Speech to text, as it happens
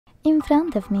In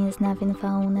front of me is Nothing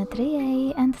Phone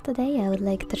 3A, and today I would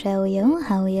like to show you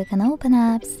how you can open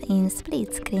apps in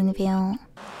split screen view.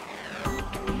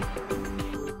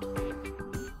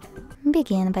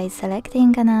 Begin by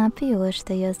selecting an app you wish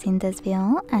to use in this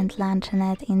view and launching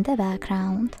it in the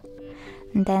background.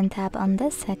 Then tap on the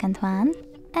second one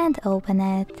and open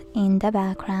it in the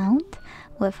background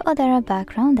with other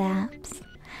background apps.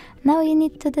 Now you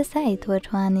need to decide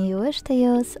which one you wish to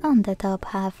use on the top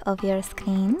half of your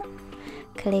screen.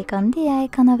 Click on the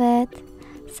icon of it,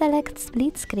 select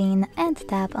split screen and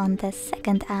tap on the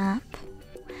second app.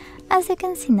 As you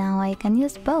can see now, I can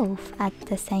use both at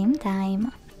the same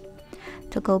time.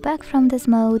 To go back from this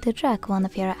mode, drag one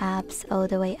of your apps all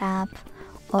the way up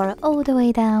or all the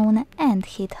way down and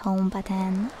hit home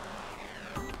button.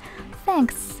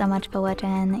 Thanks so much for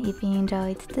watching. If you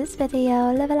enjoyed this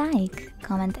video, leave a like,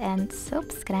 comment and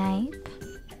subscribe.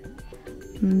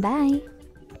 Bye!